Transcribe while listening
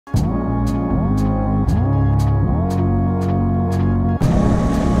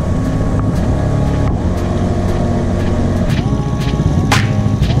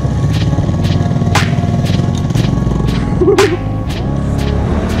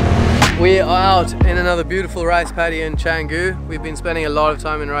We are out in another beautiful rice paddy in Canggu. We've been spending a lot of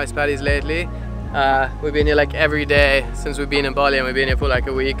time in rice paddies lately. We've been here like every day since we've been in Bali, and we've been here for like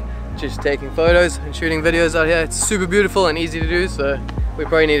a week just taking photos and shooting videos out here. It's super beautiful and easy to do, so we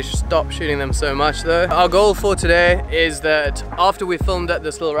probably need to stop shooting them so much though. Our goal for today is that after we filmed at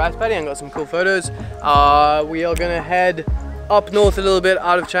this little rice paddy and got some cool photos, we are gonna head up north a little bit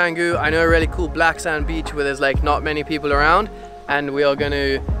out of Canggu. I know a really cool black sand beach where there's like not many people around, and we are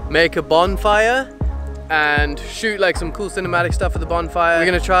gonna make a bonfire and shoot like some cool cinematic stuff at the bonfire. We're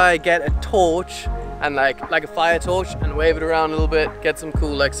gonna try get a torch and like a fire torch and wave it around a little bit, get some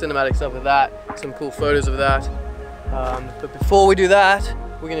cool like cinematic stuff with that, some cool photos of that. But before we do that,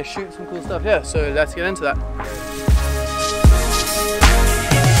 we're gonna shoot some cool stuff here, so let's get into that.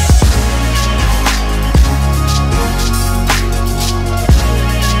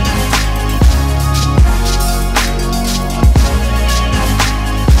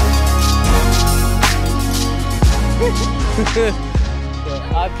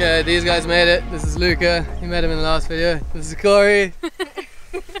 Okay, these guys made it. This is Luca. You met him in the last video. This is Corey.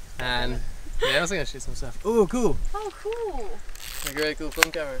 And yeah, I was gonna shoot some stuff. Oh, cool. Oh, cool. A really cool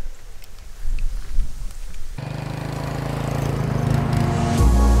film camera.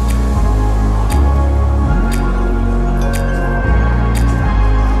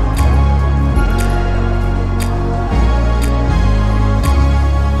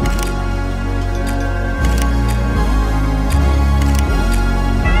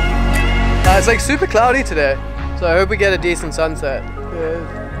 It's like super cloudy today, so I hope we get a decent sunset.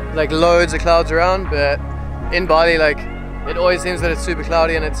 Like loads of clouds around, but in Bali, like it always seems that it's super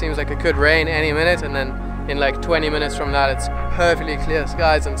cloudy and it seems like it could rain any minute, and then in like 20 minutes from that it's perfectly clear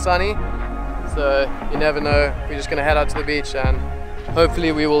skies and sunny. So you never know. We're just gonna head out to the beach and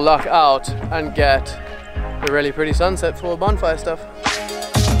hopefully we will luck out and get a really pretty sunset for bonfire stuff.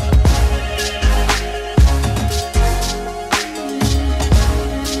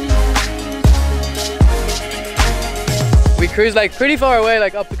 We cruise like pretty far away,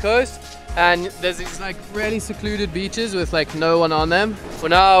 like up the coast, and there's these like really secluded beaches with like no one on them. For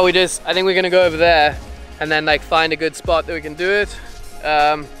now, I think we're gonna go over there and then like find a good spot that we can do it.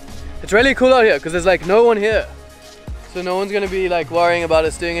 It's really cool out here because there's like no one here. So no one's gonna be like worrying about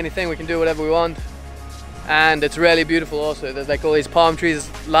us doing anything. We can do whatever we want. And it's really beautiful also. There's like all these palm trees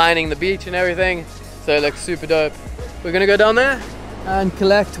lining the beach and everything. So it looks super dope. We're gonna go down there and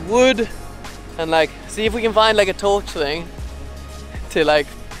collect wood and like see if we can find like a torch thing to like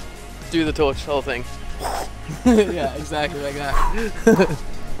do the torch whole thing. Yeah, exactly like that.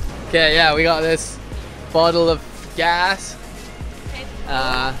 Okay, yeah, we got this bottle of gas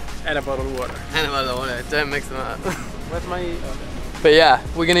and a bottle of water. And a bottle of water. Don't mix them up. Where's my... Okay. But yeah,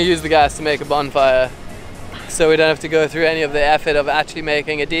 we're gonna use the gas to make a bonfire, so we don't have to go through any of the effort of actually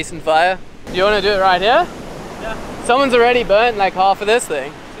making a decent fire. Do you want to do it right here? Yeah. Someone's already burnt like half of this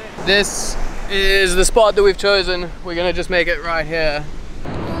thing. This is the spot that we've chosen. We're gonna just make it right here.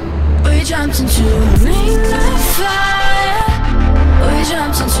 We jumped into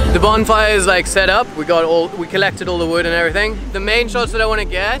the bonfire is like set up. We collected all the wood and everything. The main shots that I want to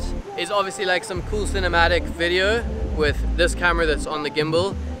get is obviously like some cool cinematic video with this camera that's on the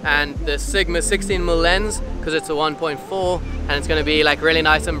gimbal and the Sigma 16mm lens, because it's a 1.4 and it's gonna be like really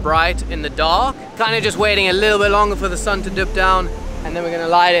nice and bright in the dark. Kind of just waiting a little bit longer for the sun to dip down, and then we're gonna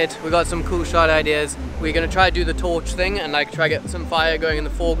light it. We got some cool shot ideas. We're gonna try to do the torch thing and like try to get some fire going in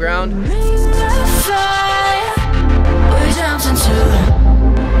the foreground. Ooh,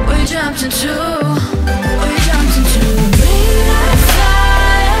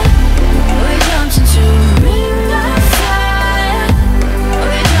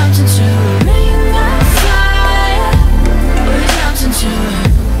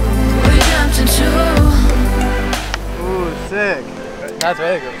 sick. That's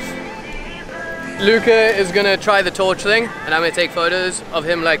very good. Luca is gonna try the torch thing, and I'm gonna take photos of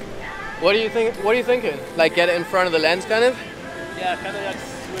him. Like, what do you think? What are you thinking? Like, get it in front of the lens, kind of. Yeah, kind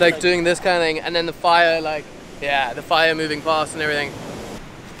of like doing this kind of thing, and then the fire, like, yeah, the fire moving past and everything.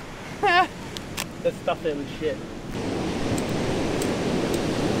 That stuff there was shit.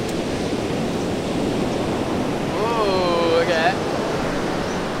 Oh, okay.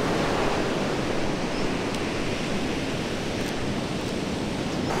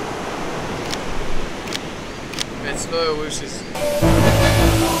 It's slow whooshes.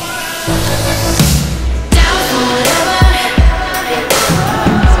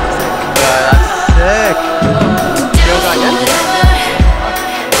 That's sick. You want to go again?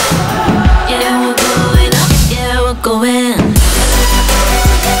 Yeah, we're going up. Yeah, we're going.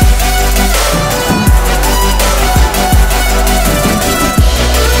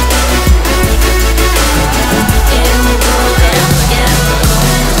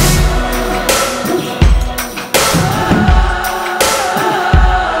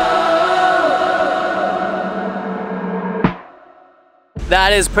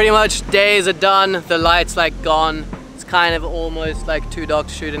 that is pretty much, days are done. The light's like gone. It's kind of almost like too dark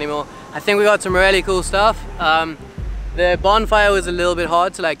to shoot anymore. I think we got some really cool stuff. The bonfire was a little bit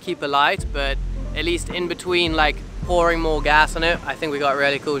hard to like keep alight, but at least in between like pouring more gas on it, I think we got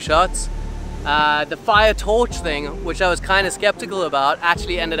really cool shots. The fire torch thing, which I was kind of skeptical about,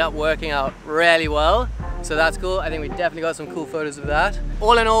 actually ended up working out really well. So that's cool. I think we definitely got some cool photos of that.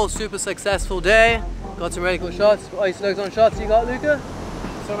 All in all, super successful day. Got some really cool shots. What ice slugs on shots you got, Luca?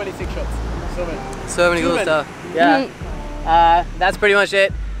 So many sick shots. So many cool stuff. Yeah. That's pretty much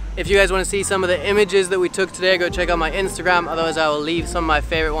it. If you guys want to see some of the images that we took today, go check out my Instagram. Otherwise, I will leave some of my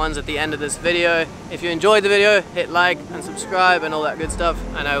favorite ones at the end of this video. If you enjoyed the video, hit like and subscribe and all that good stuff.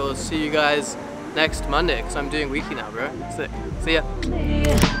 And I will see you guys next Monday, because I'm doing weekly now, bro. Sick. See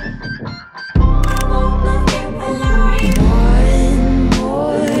ya.